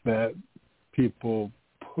ways that people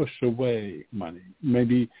push away money.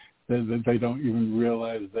 Maybe that they don't even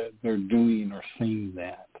realize that they're doing or saying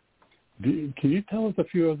that. Can you tell us a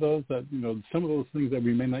few of those that, some of those things that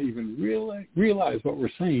we may not even realize what we're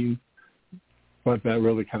saying, but that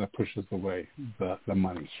really kind of pushes away the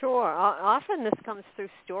money? Sure. Often this comes through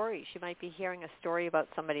stories. You might be hearing a story about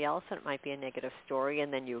somebody else, and it might be a negative story,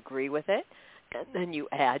 and then you agree with it, and then you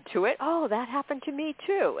add to it, oh, that happened to me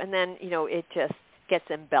too. And then, it just gets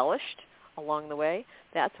embellished along the way.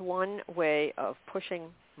 That's one way of pushing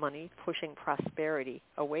money, pushing prosperity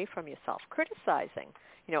away from yourself, criticizing,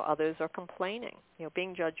 others, or complaining,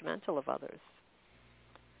 being judgmental of others,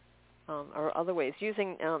 or other ways,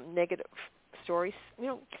 using negative stories,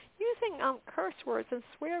 using curse words and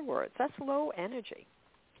swear words. That's low energy.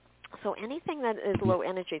 So anything that is low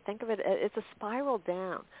energy, think of it, it's a spiral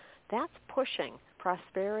down. That's pushing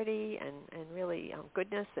prosperity and really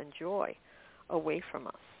goodness and joy away from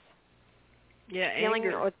us. Yeah, feeling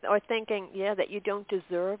anger. or thinking, that you don't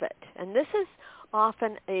deserve it. And this is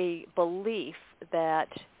often a belief that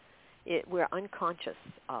we're unconscious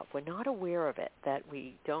of. We're not aware of it, that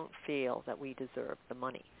we don't feel that we deserve the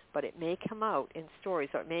money. But it may come out in stories,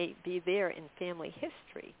 or it may be there in family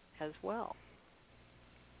history as well.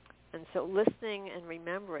 And so listening and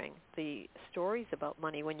remembering the stories about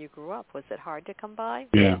money when you grew up, was it hard to come by?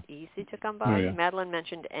 Yeah. Was it easy to come by? Oh, yeah. Madeline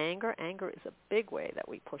mentioned anger. Anger is a big way that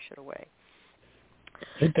we push it away.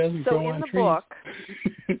 It doesn't grow on trees. So in the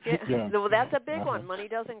book, well, that's a big one. Money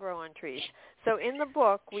doesn't grow on trees. So in the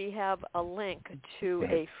book, we have a link to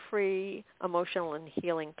a free emotional and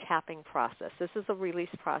healing tapping process. This is a release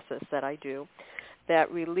process that I do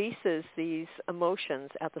that releases these emotions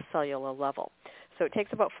at the cellular level. So it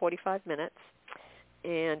takes about 45 minutes,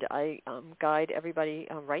 and I guide everybody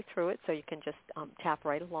right through it, so you can just tap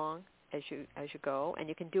right along as you go, and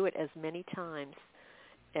you can do it as many times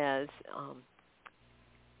as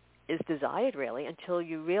is desired, really, until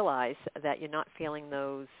you realize that you're not feeling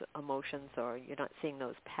those emotions, or you're not seeing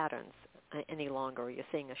those patterns any longer, or you're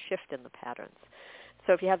seeing a shift in the patterns.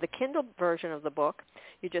 So if you have the Kindle version of the book,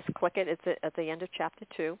 you just click it. It's at the end of Chapter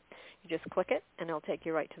 2. You just click it, and it'll take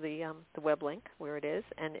you right to the web link where it is.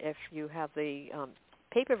 And if you have the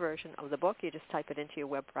paper version of the book, you just type it into your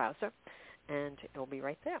web browser, and it'll be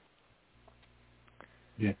right there.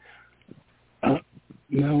 Yeah.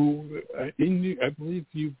 Now, I believe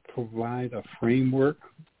you provide a framework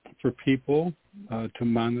for people to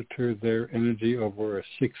monitor their energy over a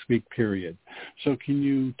 6-week period. So can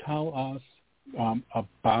you tell us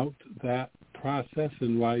about that process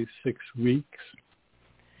and why 6 weeks?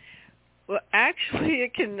 Well, actually,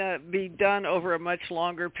 it can be done over a much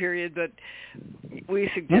longer period, but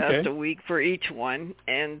we suggest a week for each one.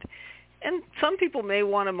 And some people may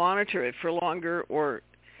want to monitor it for longer, or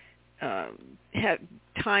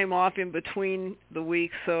time off in between the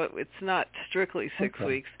weeks, so it's not strictly 6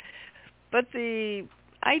 weeks. But the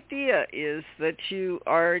idea is that you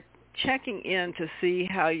are checking in to see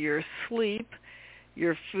how your sleep,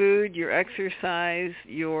 your food, your exercise,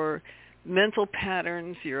 your mental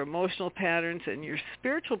patterns, your emotional patterns, and your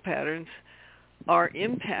spiritual patterns are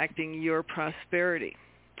impacting your prosperity.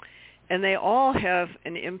 And they all have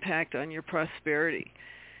an impact on your prosperity.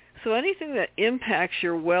 So anything that impacts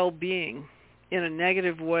your well-being in a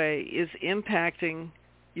negative way is impacting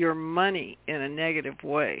your money in a negative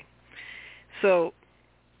way. So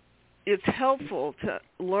it's helpful to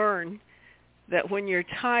learn that when you're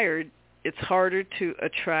tired, it's harder to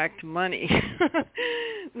attract money.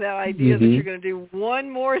 The idea that you're going to do one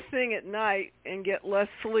more thing at night and get less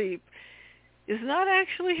sleep is not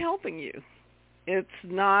actually helping you. It's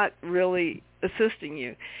not really assisting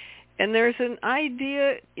you. And there's an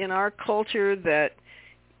idea in our culture that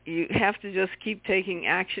you have to just keep taking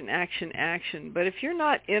action, action, action. But if you're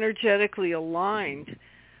not energetically aligned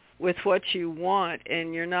with what you want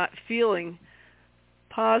and you're not feeling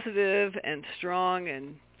positive and strong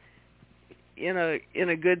and in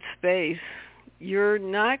a good space, you're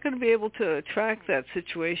not going to be able to attract that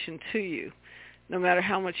situation to you, no matter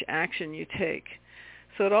how much action you take.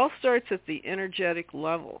 So it all starts at the energetic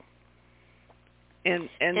level. And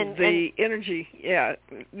the energy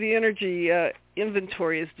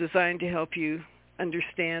inventory is designed to help you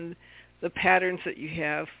understand the patterns that you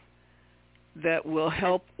have that will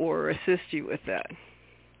help or assist you with that.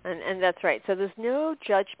 And that's right. So there's no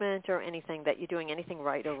judgment or anything that you're doing anything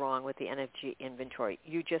right or wrong with the energy inventory.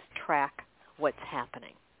 You just track what's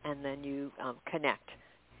happening, and then you connect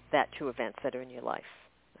that to events that are in your life,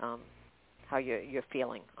 how you're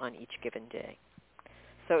feeling on each given day.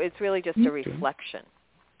 So it's really just a reflection,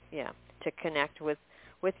 to connect with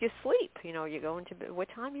your sleep. You're going to bed. What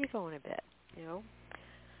time are you going to bed?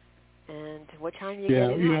 And what time are you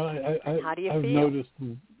getting up? How do you feel? I've noticed,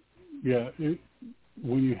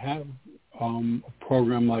 when you have a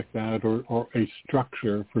program like that or a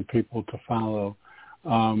structure for people to follow,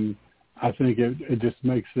 I think it just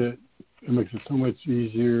makes it so much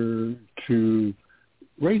easier to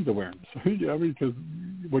raise awareness. Because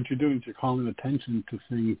what you're doing is you're calling attention to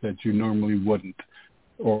things that you normally wouldn't,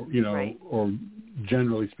 or or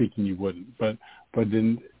generally speaking you wouldn't. But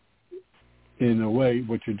in a way,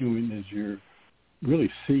 what you're doing is you're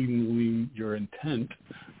really signaling your intent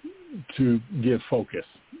to give focus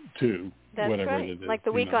to whatever it is. That's right. Like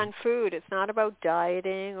the week on food, it's not about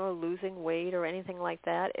dieting or losing weight or anything like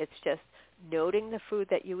that. It's just noting the food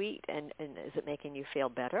that you eat, and is it making you feel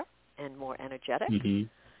better and more energetic? Is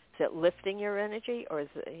it lifting your energy, or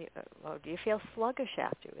do you feel sluggish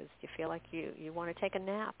after? Do you feel like you want to take a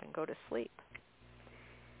nap and go to sleep?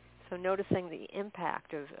 So noticing the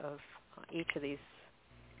impact of each of these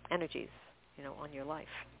energies, on your life.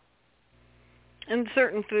 And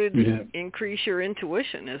certain foods increase your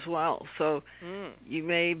intuition as well. So you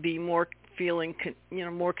may be more feeling,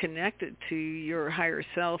 more connected to your higher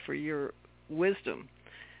self or your wisdom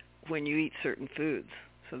when you eat certain foods.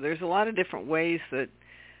 So there's a lot of different ways that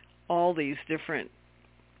all these different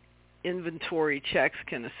inventory checks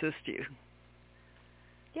can assist you.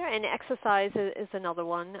 Yeah, and exercise is another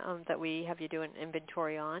one that we have you do an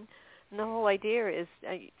inventory on. And the whole idea is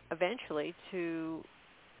eventually to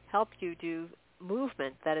help you do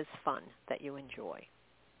movement that is fun, that you enjoy.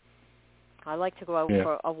 I like to go out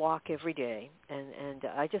for a walk every day, and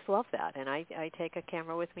I just love that. And I take a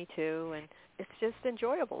camera with me too, and it's just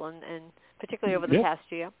enjoyable. And particularly over the past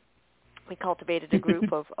year, we cultivated a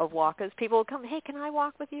group of walkers. People would come, hey, can I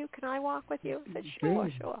walk with you? Can I walk with you? I said, sure.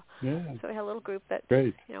 Yeah. So we had a little group that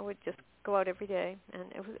would just go out every day, and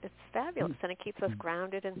it's fabulous, and it keeps us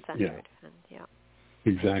grounded and centered. And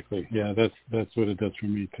Exactly. Yeah, that's what it does for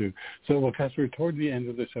me too. So, well, Pastor, we're toward the end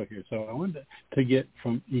of the show here. So I wanted to get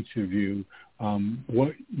from each of you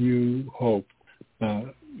what you hope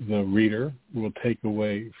the reader will take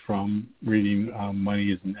away from reading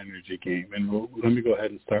Money is an Energy Game. And let me go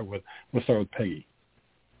ahead and we'll start with Peggy.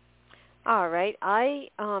 All right. I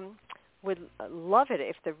would love it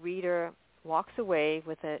if the reader walks away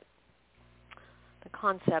with the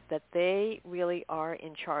concept that they really are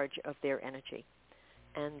in charge of their energy,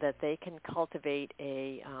 and that they can cultivate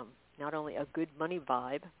not only a good money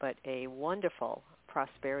vibe, but a wonderful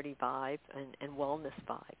prosperity vibe and wellness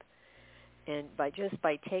vibe. And by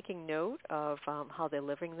taking note of how they're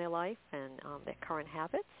living their life and their current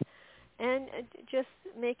habits, and just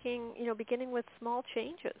beginning with small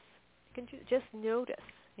changes. You can just notice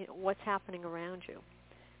what's happening around you,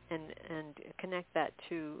 and connect that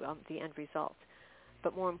to the end result.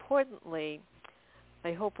 But more importantly,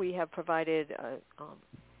 I hope we have provided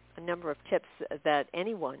a number of tips that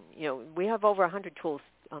anyone, we have over 100 tools,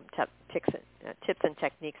 tips and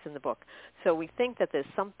techniques in the book. So we think that there's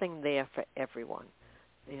something there for everyone,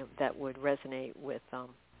 that would resonate with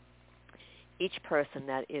each person,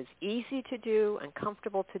 that is easy to do and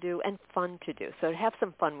comfortable to do and fun to do. So have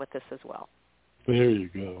some fun with this as well. There you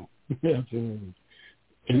go. Absolutely.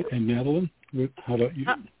 And Madeline, how about you?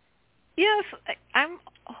 Yes, I'm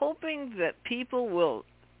hoping that people will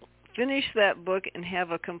finish that book and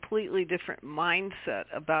have a completely different mindset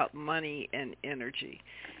about money and energy,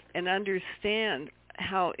 and understand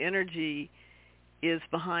how energy is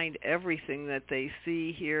behind everything that they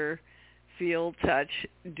see, hear, feel, touch,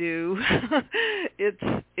 do.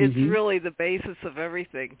 It's really the basis of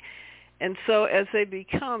everything. And so as they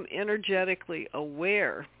become energetically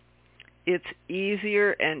aware, it's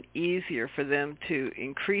easier and easier for them to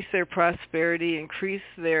increase their prosperity, increase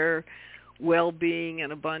their well-being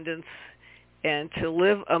and abundance, and to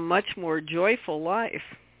live a much more joyful life.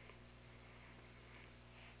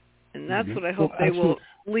 And that's what I hope they will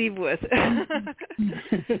leave with.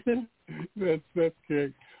 That's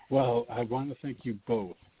great. Well, I want to thank you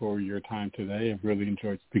both for your time today. I've really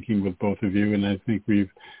enjoyed speaking with both of you, and I think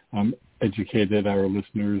we've educated our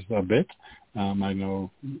listeners a bit. I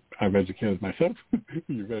know I've educated myself.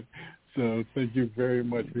 So thank you very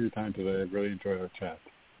much for your time today. I really enjoyed our chat.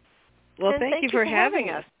 Well, thank you for having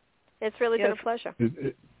us. It's really been a pleasure.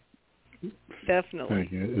 Definitely.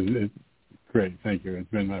 Thank you. Great. Thank you. It's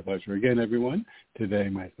been my pleasure. Again, everyone, today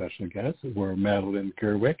my special guests were Madeline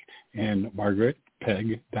Gerwick and Margaret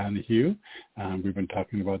Peg Donahue. We've been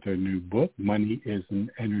talking about their new book, Money is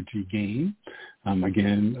an Energy Game.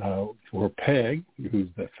 Again, for Peg, who's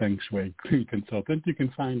the Feng Shui consultant, you can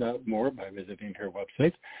find out more by visiting her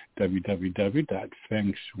website,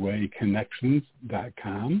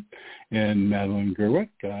 www.fengshuiconnections.com. And Madeline Gerwick,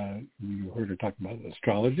 you heard her talk about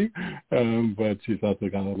astrology, but she's also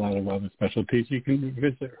got a lot of other specialties. You can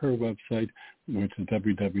visit her website, which is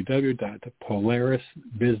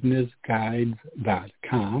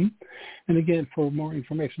www.polarisbusinessguides.com. And again, for more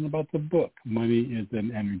information about the book, Money is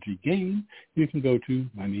an Energy Game, you can go to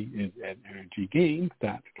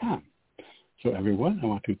moneyisanenergygame.com. So everyone, I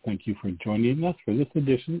want to thank you for joining us for this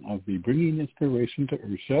edition of the Bringing Inspiration to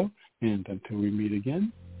Earth show. And until we meet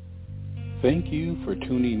again, thank you for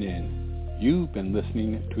tuning in. You've been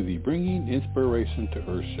listening to the Bringing Inspiration to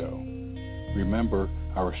Earth show. Remember,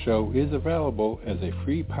 our show is available as a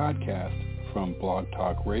free podcast from Blog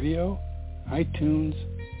Talk Radio, iTunes,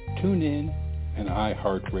 TuneIn, and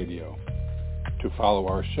iHeartRadio. To follow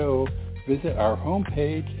our show, visit our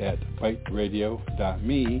homepage at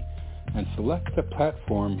biteradio.me and select the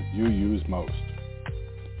platform you use most.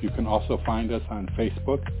 You can also find us on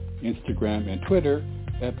Facebook, Instagram, and Twitter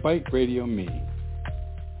at Byte Radio Me.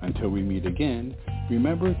 Until we meet again,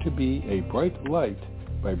 remember to be a bright light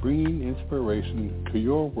by bringing inspiration to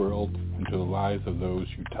your world and to the lives of those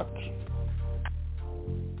you touch.